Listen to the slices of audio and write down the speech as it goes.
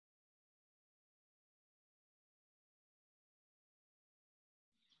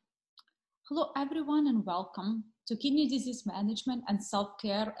Hello, everyone, and welcome to Kidney Disease Management and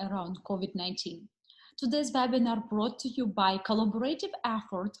Self-Care around COVID-19. Today's webinar brought to you by collaborative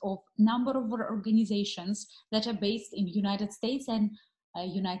effort of a number of organizations that are based in United States and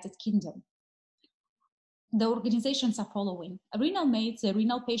United Kingdom. The organizations are following: RenalMate, the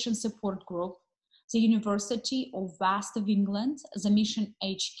Renal Patient Support Group, the University of West of England, the Mission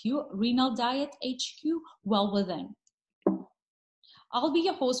HQ, Renal Diet HQ, Well Within. I'll be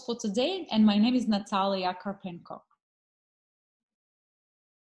your host for today, and my name is Nataliia.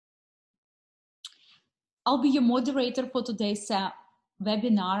 I'll be your moderator for today's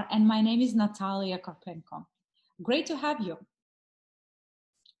webinar, and my name is Nataliia. Great to have you.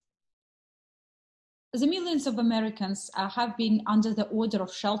 The millions of Americans have been under the order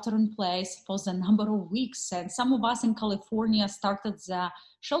of shelter in place for a number of weeks, and some of us in California started the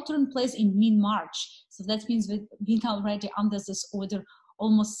shelter in place in mid-March. So that means we've been already under this order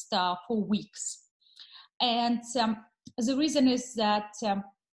almost 4 weeks. And the reason is that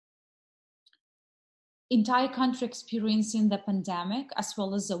entire country experiencing the pandemic as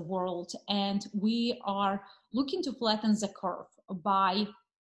well as the world, and we are looking to flatten the curve by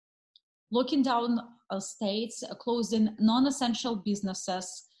locking down states, closing non-essential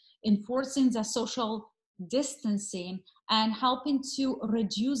businesses, enforcing the social distancing, and helping to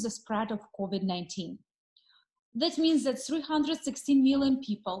reduce the spread of COVID-19. That means that 316 million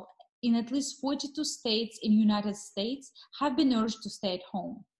people in at least 42 states in the United States have been urged to stay at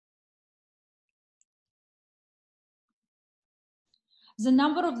home. The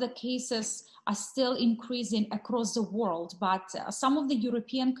number of the cases are still increasing across the world, but some of the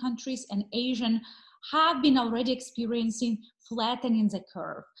European countries and Asian have been already experiencing flattening the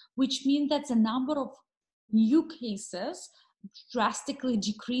curve, which means that the number of new cases drastically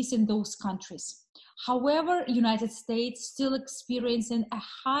decrease in those countries. However, United States still experiencing a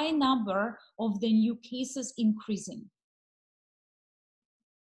high number of the new cases increasing.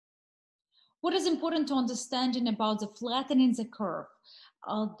 What is important to understanding about the flattening the curve,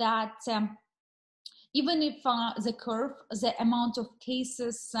 that even if the curve, the amount of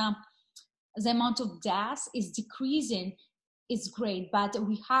cases, the amount of deaths is decreasing, is great, but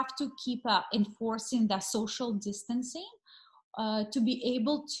we have to keep enforcing the social distancing to be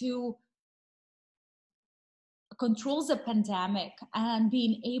able to control the pandemic and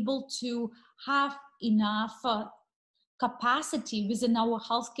being able to have enough capacity within our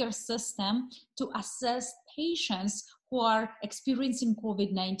healthcare system to assess patients who are experiencing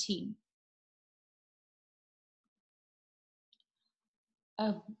COVID-19.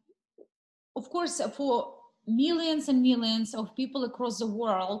 Of course, for millions and millions of people across the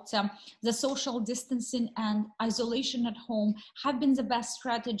world, the social distancing and isolation at home have been the best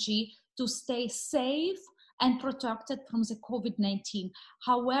strategy to stay safe and protected from the COVID-19.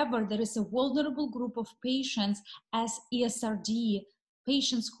 However, there is a vulnerable group of patients as ESRD,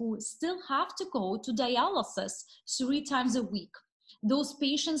 patients who still have to go to dialysis 3 times a week. Those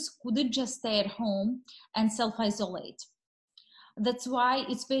patients couldn't just stay at home and self-isolate. That's why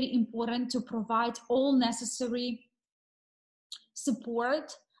it's very important to provide all necessary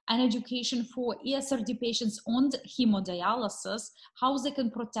support and education for ESRD patients on hemodialysis, how they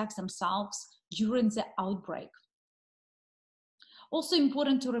can protect themselves during the outbreak. Also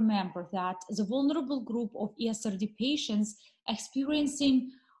important to remember that the vulnerable group of ESRD patients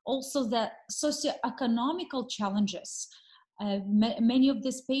experiencing also the socioeconomical challenges. Many of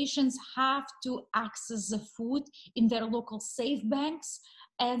these patients have to access the food in their local safe banks,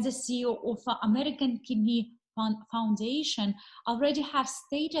 and the CEO of American Kidney Foundation already have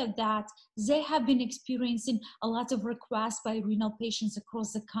stated that they have been experiencing a lot of requests by renal patients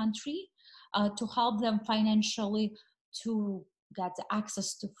across the country to help them financially to get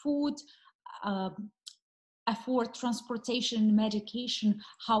access to food, afford transportation and medication.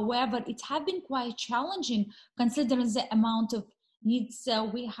 However, it has been quite challenging considering the amount of needs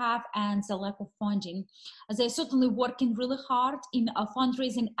we have and the lack of funding. They're certainly working really hard in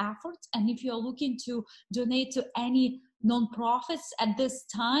fundraising efforts, and if you're looking to donate to any nonprofits at this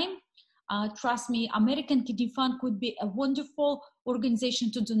time, trust me, American Kidney Fund could be a wonderful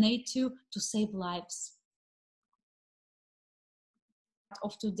organization to donate to save lives.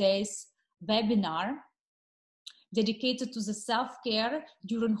 Of today's webinar dedicated to the self-care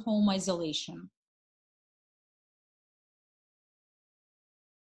during home isolation.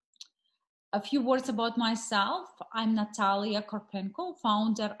 A few words about myself. I'm Nataliia,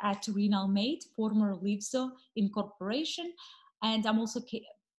 founder at RenalMate, former Livzo Incorporation, and I'm also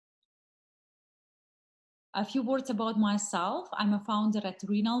a few words about myself. I'm a founder at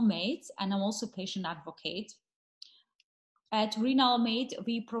RenalMate, and I'm also patient advocate. At RenalMate,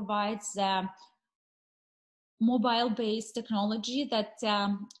 we provide mobile-based technology that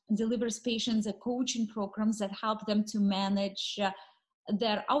delivers patients coaching programs that help them to manage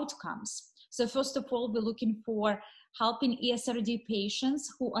their outcomes. So first of all, we're looking for helping ESRD patients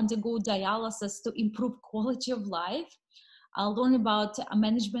who undergo dialysis to improve quality of life, learn about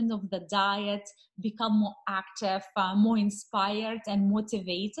management of the diet, become more active, more inspired and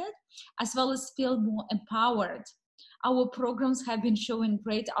motivated, as well as feel more empowered. Our programs have been showing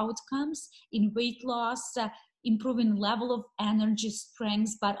great outcomes in weight loss, improving level of energy,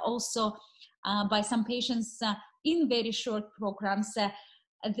 strength, but also by some patients in very short programs,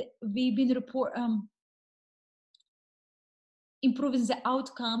 we've been improving the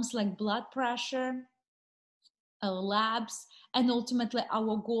outcomes like blood pressure, labs, and ultimately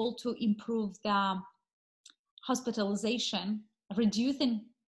our goal to improve the hospitalization, reducing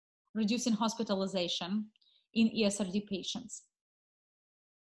hospitalization in ESRD patients.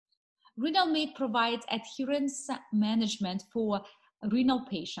 RenalMate provides adherence management for renal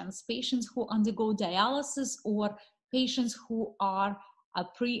patients who undergo dialysis or patients who are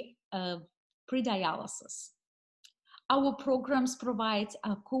pre-dialysis. Our programs provide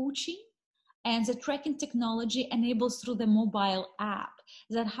coaching, and the tracking technology enables through the mobile app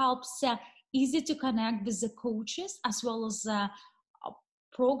that helps easy to connect with the coaches, as well as a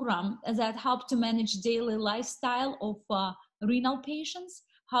program that help to manage daily lifestyle of renal patients,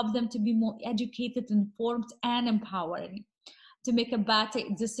 help them to be more educated, informed, and empowering, to make better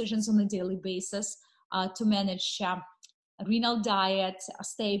decisions on a daily basis, to manage renal diet,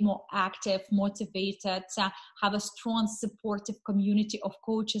 stay more active, motivated, have a strong supportive community of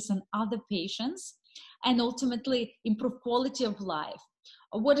coaches and other patients, and ultimately improve quality of life.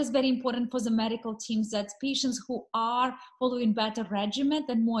 What is very important for the medical teams that patients who are following better regimen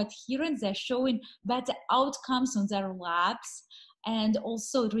and more adherence, they're showing better outcomes on their labs, and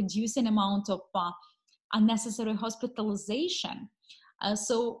also reducing amount of unnecessary hospitalization.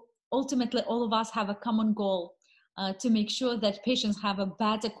 So ultimately, all of us have a common goal to make sure that patients have a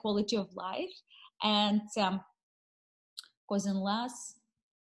better quality of life. And causing less.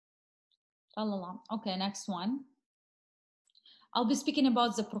 Okay, next one. I'll be speaking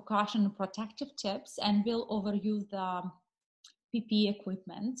about the precaution and protective tips, and we'll overview the PPE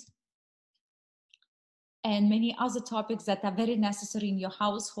equipment and many other topics that are very necessary in your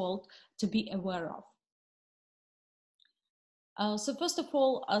household to be aware of. So first of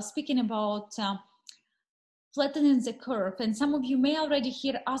all, speaking about flattening the curve, and some of you may already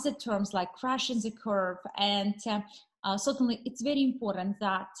hear other terms like crashing the curve, and certainly it's very important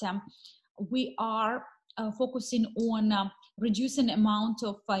that we are focusing on reducing amount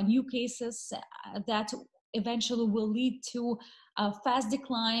of new cases that eventually will lead to a fast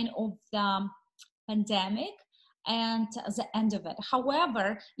decline of the pandemic and the end of it.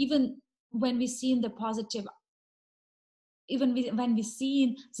 However, even when we see the positive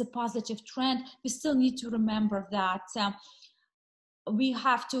trend, we still need to remember that we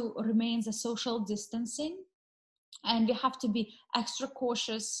have to remain the social distancing, and we have to be extra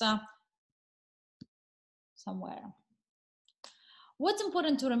cautious somewhere. What's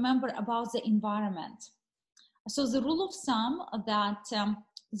important to remember about the environment? So the rule of thumb that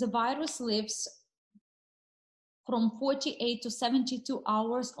the virus lives from 48 to 72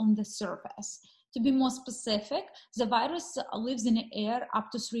 hours on the surface. To be more specific, the virus lives in the air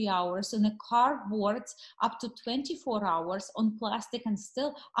up to 3 hours, in the cardboard up to 24 hours, on plastic and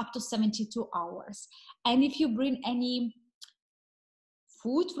still up to 72 hours. And if you bring any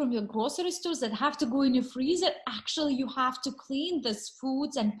food from your grocery stores that have to go in your freezer, actually you have to clean this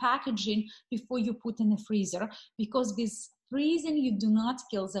foods and packaging before you put in the freezer, because with freezing you do not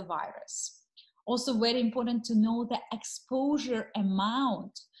kill the virus. Also very important to know the exposure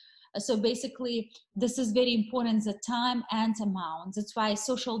amount. So basically this is very important, the time and amount. That's why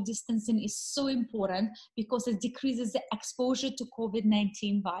social distancing is so important, because it decreases the exposure to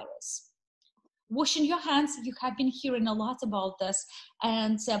COVID-19 virus. Washing your hands, you have been hearing a lot about this,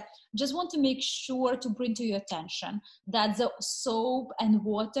 and just want to make sure to bring to your attention that the soap and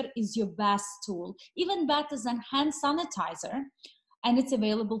water is your best tool, even better than hand sanitizer, and it's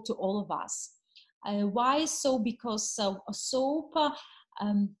available to all of us. Why so? Because soap,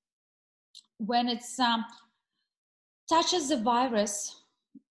 when it touches the virus,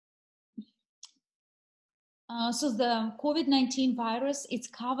 so the COVID-19 virus, it's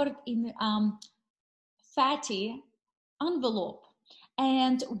covered in fatty envelope,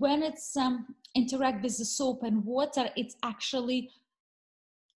 and when it's interact with the soap and water, it actually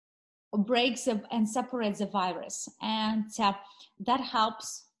breaks and separates the virus, and that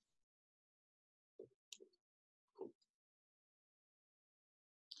helps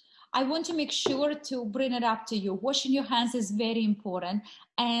I want to make sure to bring it up to you. Washing your hands is very important,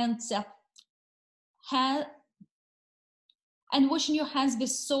 and washing your hands with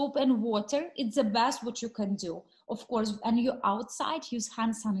soap and water, it's the best what you can do. Of course, when you're outside, use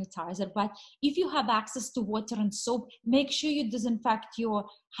hand sanitizer. But if you have access to water and soap, make sure you disinfect your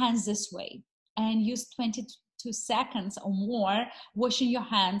hands this way and use 22 seconds or more washing your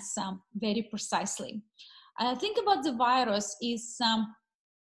hands very precisely. Think about the virus is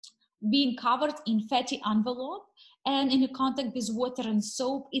being covered in fatty envelope, and in contact with water and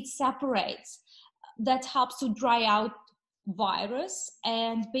soap, it separates. That helps to dry out virus,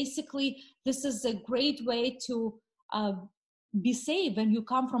 and basically this is a great way to be safe when you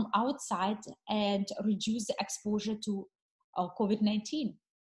come from outside and reduce the exposure to COVID-19.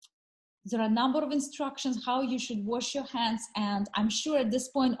 There are a number of instructions how you should wash your hands, and I'm sure at this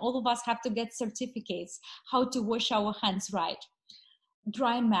point all of us have to get certificates how to wash our hands right.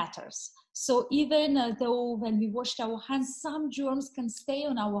 Drying matters. So even though when we wash our hands, some germs can stay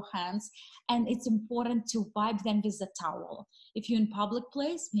on our hands, and it's important to wipe them with a towel. If you're in public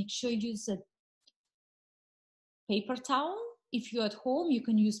place, make sure you use a paper towel. If you're at home, you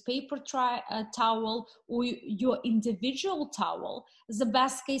can use paper towel or your individual towel. It's the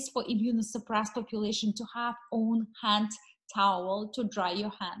best case for immunosuppressed population to have own hand towel to dry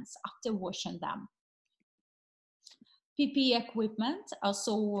your hands after washing them. PPE equipment,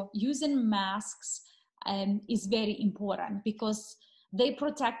 also using masks is very important because they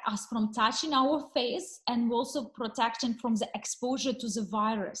protect us from touching our face and also protection from the exposure to the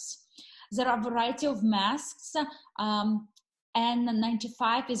virus. There are a variety of masks.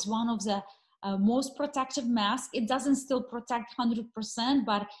 N95 is one of the most protective masks. It doesn't still protect 100%,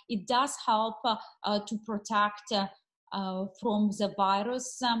 but it does help to protect from the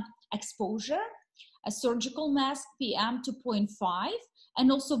virus exposure. A surgical mask PM 2.5,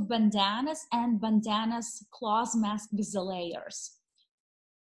 and also bandanas cloth mask with the layers.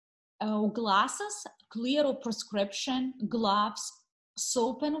 Glasses, clear or prescription, gloves,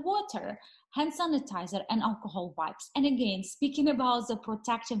 soap and water, hand sanitizer, and alcohol wipes. And again, speaking about the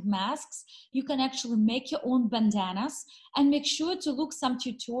protective masks, you can actually make your own bandanas, and make sure to look some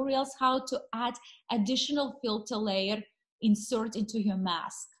tutorials how to add additional filter layer insert into your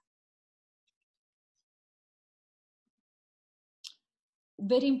mask.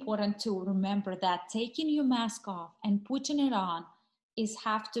 Very important to remember that taking your mask off and putting it on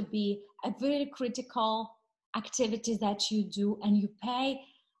have to be a very critical activity that you do, and you pay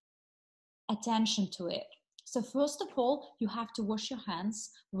attention to it. So first of all, you have to wash your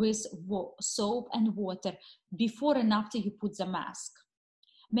hands with soap and water before and after you put the mask.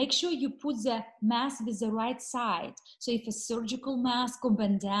 Make sure you put the mask with the right side. So if a surgical mask or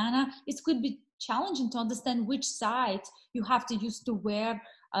bandana, it could be challenging to understand which side you have to use to wear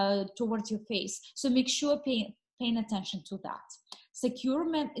towards your face. So make sure paying attention to that. Secure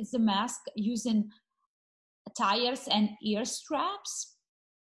the mask using tires and ear straps.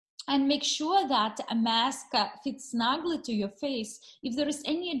 And make sure that a mask fits snugly to your face. If there is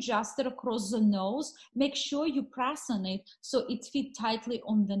any adjuster across the nose, make sure you press on it so it fits tightly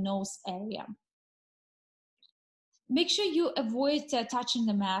on the nose area. Make sure you avoid touching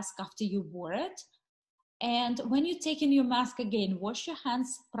the mask after you wore it. And when you're taking your mask again, wash your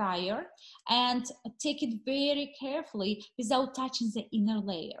hands prior and take it very carefully without touching the inner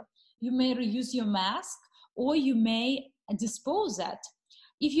layer. You may reuse your mask or you may dispose it.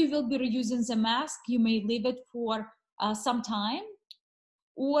 If you will be reusing the mask, you may leave it for some time,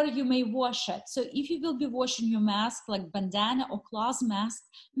 or you may wash it. So if you will be washing your mask, like bandana or cloth mask,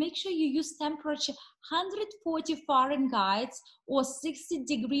 make sure you use temperature 140 Fahrenheit or 60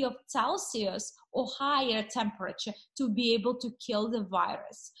 degrees of Celsius or higher temperature to be able to kill the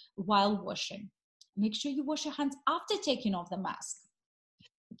virus while washing. Make sure you wash your hands after taking off the mask.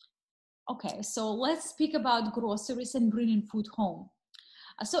 Okay, so let's speak about groceries and bringing food home.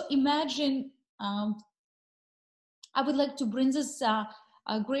 So imagine, I would like to bring this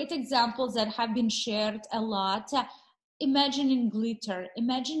great examples that have been shared a lot. Imagining glitter,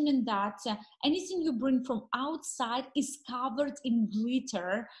 imagining that anything you bring from outside is covered in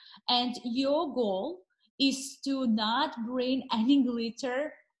glitter, and your goal is to not bring any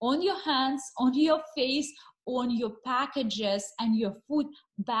glitter on your hands, on your face, on your packages and your food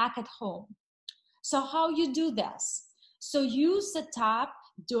back at home. So how you do this? So use the top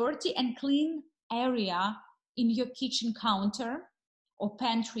dirty and clean area in your kitchen counter or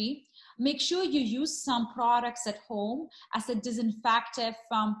pantry. Make sure you use some products at home as a disinfectant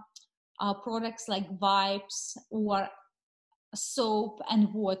products like wipes or soap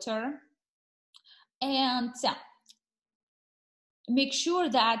and water. And make sure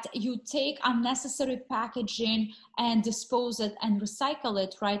that you take unnecessary packaging and dispose it and recycle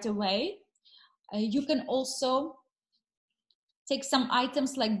it right away. You can also take some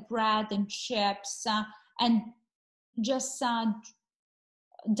items like bread and chips and just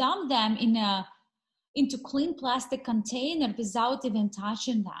dump them into clean plastic container without even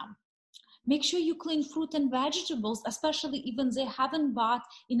touching them. Make sure you clean fruit and vegetables, especially even they haven't bought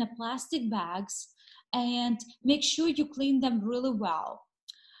in a plastic bags, and make sure you clean them really well.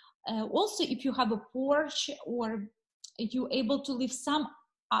 Also, if you have a porch or if you're able to leave some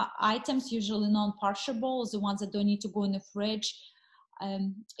items, usually non-perishable, the ones that don't need to go in the fridge,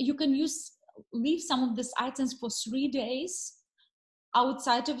 you can leave some of these items for 3 days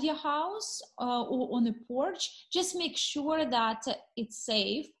outside of your house or on a porch. Just make sure that it's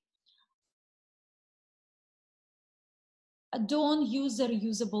safe. Don't use the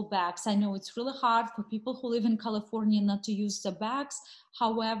reusable bags. I know it's really hard for people who live in California not to use the bags.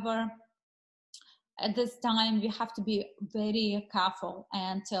 However, at this time, we have to be very careful,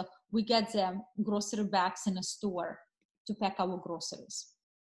 and we get the grocery bags in a store to pack our groceries.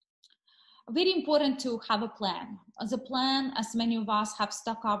 Very important to have a plan. As a plan, as many of us have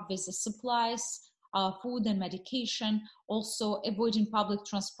stocked up with the supplies, food and medication, also avoiding public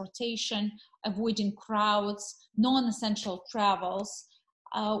transportation, avoiding crowds, non-essential travels.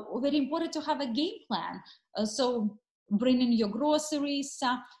 Very important to have a game plan. So bringing your groceries,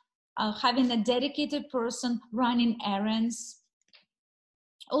 having a dedicated person running errands.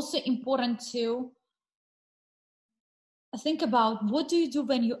 Also important to think about what do you do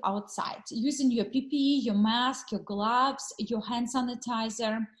when you're outside, using your PPE, your mask, your gloves, your hand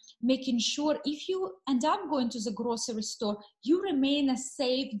sanitizer, making sure if you end up going to the grocery store, you remain a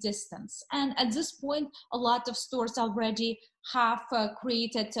safe distance. And at this point, a lot of stores already have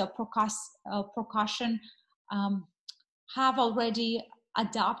created a precaution, have already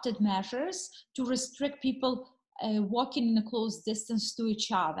adopted measures to restrict people walking in a close distance to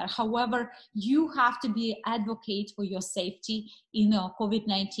each other. However, you have to be advocate for your safety in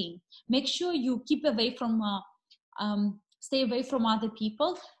COVID-19. Make sure you keep away from, stay away from other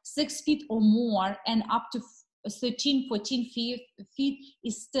people. 6 feet or more and up to 13, 14 feet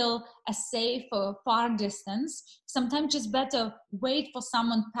is still a safe far distance. Sometimes just better wait for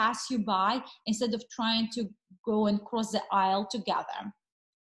someone pass you by instead of trying to go and cross the aisle together.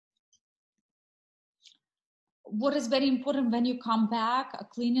 What is very important when you come back,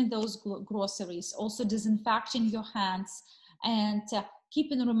 cleaning those groceries, also disinfecting your hands, and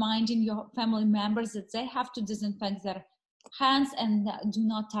keeping reminding your family members that they have to disinfect their hands and do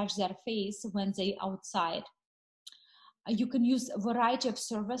not touch their face when they're outside. You can use a variety of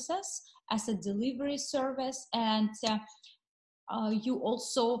services as a delivery service, and you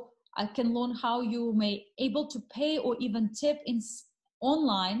also can learn how you may able to pay or even tip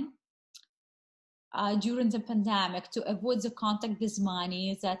online during the pandemic to avoid the contact with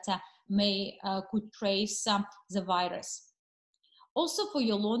money that could trace the virus. Also, for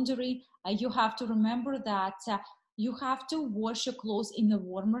your laundry, you have to remember that you have to wash your clothes in a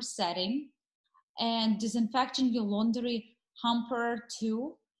warmer setting, and disinfecting your laundry hamper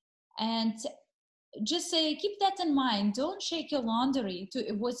too. And just keep that in mind. Don't shake your laundry to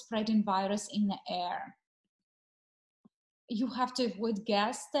avoid spreading virus in the air. You have to avoid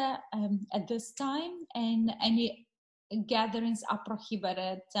guests at this time, and any gatherings are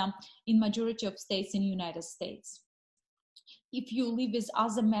prohibited in majority of states in the United States. If you live with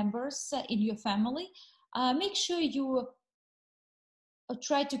other members in your family, make sure you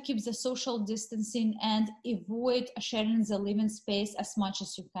try to keep the social distancing and avoid sharing the living space as much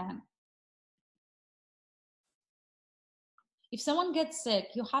as you can. If someone gets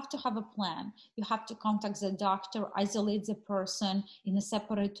sick, you have to have a plan. You have to contact the doctor, isolate the person in a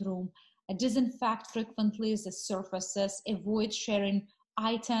separate room, disinfect frequently the surfaces, avoid sharing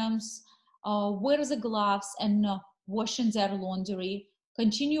items, wear the gloves and washing their laundry.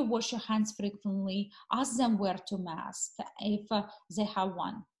 Continue wash your hands frequently. Ask them where to mask if they have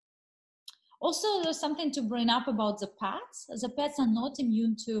one. Also, there's something to bring up about the pets. The pets are not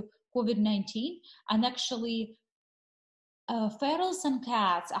immune to COVID-19, and actually ferals and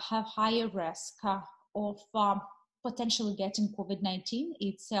cats have higher risk of potentially getting COVID-19.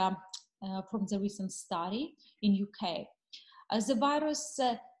 It's from the recent study in UK. The virus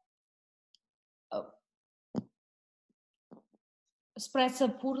spreads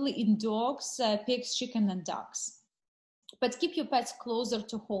poorly in dogs, pigs, chicken, and ducks. But keep your pets closer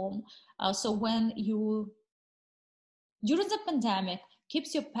to home. So when you, during the pandemic,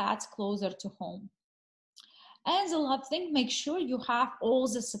 keeps your pets closer to home. And the last thing, make sure you have all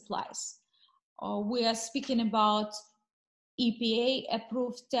the supplies. We are speaking about EPA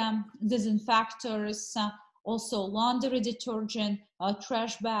approved disinfectors, also laundry detergent,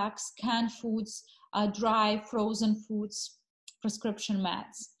 trash bags, canned foods, dry frozen foods, prescription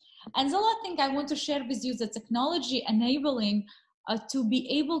meds. And the last thing I want to share with you, the technology enabling to be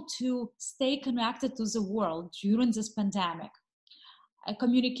able to stay connected to the world during this pandemic.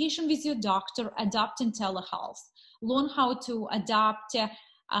 Communication with your doctor, adopting telehealth, learn how to adapt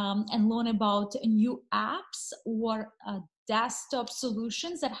and learn about new apps or desktop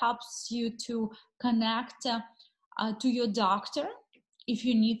solutions that helps you to connect to your doctor if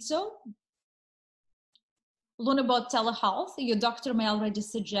you need so. Learn about telehealth. Your doctor may already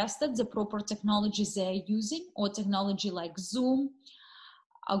suggested the proper technologies they're using, or technology like Zoom,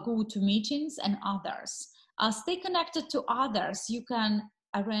 GoToMeetings, and others. Stay connected to others. You can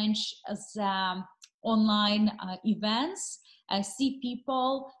arrange online events, see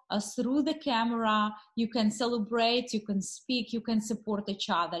people through the camera. You can celebrate, you can speak, you can support each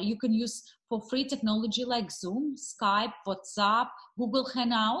other. You can use for free technology like Zoom, Skype, WhatsApp, Google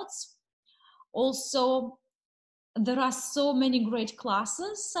Hangouts. Also, there are so many great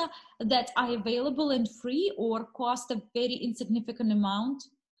classes that are available and free or cost a very insignificant amount.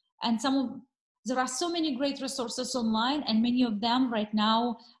 And there are so many great resources online, and many of them right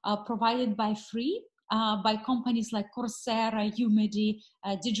now are provided by free by companies like Coursera, Udemy,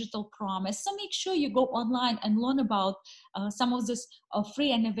 Digital Promise. So make sure you go online and learn about some of these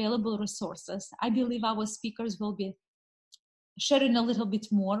free and available resources. I believe our speakers will be sharing a little bit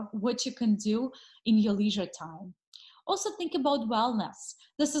more what you can do in your leisure time. Also think about wellness.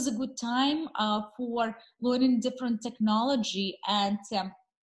 This is a good time for learning different technology and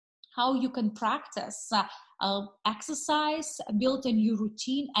how you can practice exercise, build a new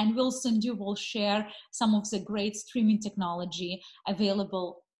routine, and Wilson Du will share some of the great streaming technology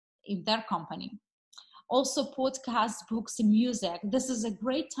available in their company. Also podcasts, books, and music. This is a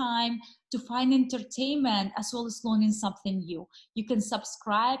great time to find entertainment as well as learning something new. You can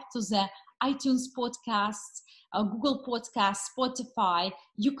subscribe to the iTunes podcasts, Google Podcasts, Spotify.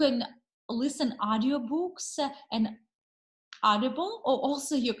 You can listen audiobooks and Audible, or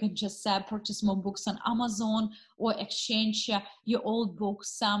also you can just purchase more books on Amazon or exchange your old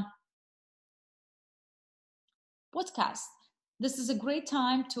books. Podcast. This is a great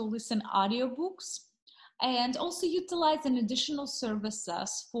time to listen audiobooks and also utilize an additional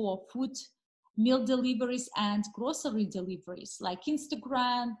services for food, meal deliveries, and grocery deliveries like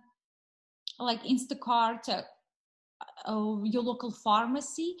Instagram, like Instacart, your local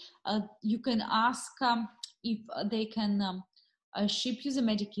pharmacy. You can ask if they can ship you the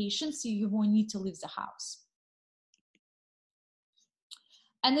medication so you won't need to leave the house.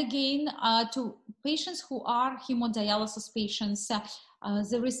 And again, to patients who are hemodialysis patients,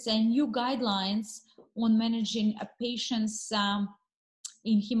 there is a new guidelines on managing patients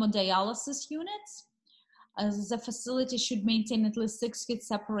in hemodialysis units. The facility should maintain at least 6 feet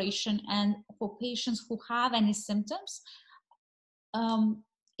separation, and for patients who have any symptoms,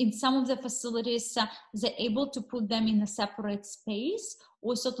 in some of the facilities, they're able to put them in a separate space,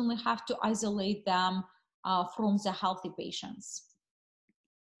 or certainly have to isolate them from the healthy patients.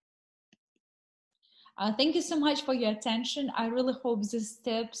 Thank you so much for your attention. I really hope these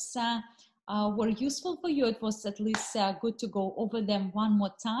tips were useful for you. It was at least good to go over them one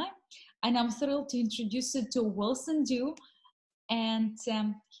more time. And I'm thrilled to introduce you to Wilson Du and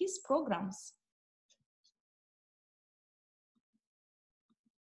his programs.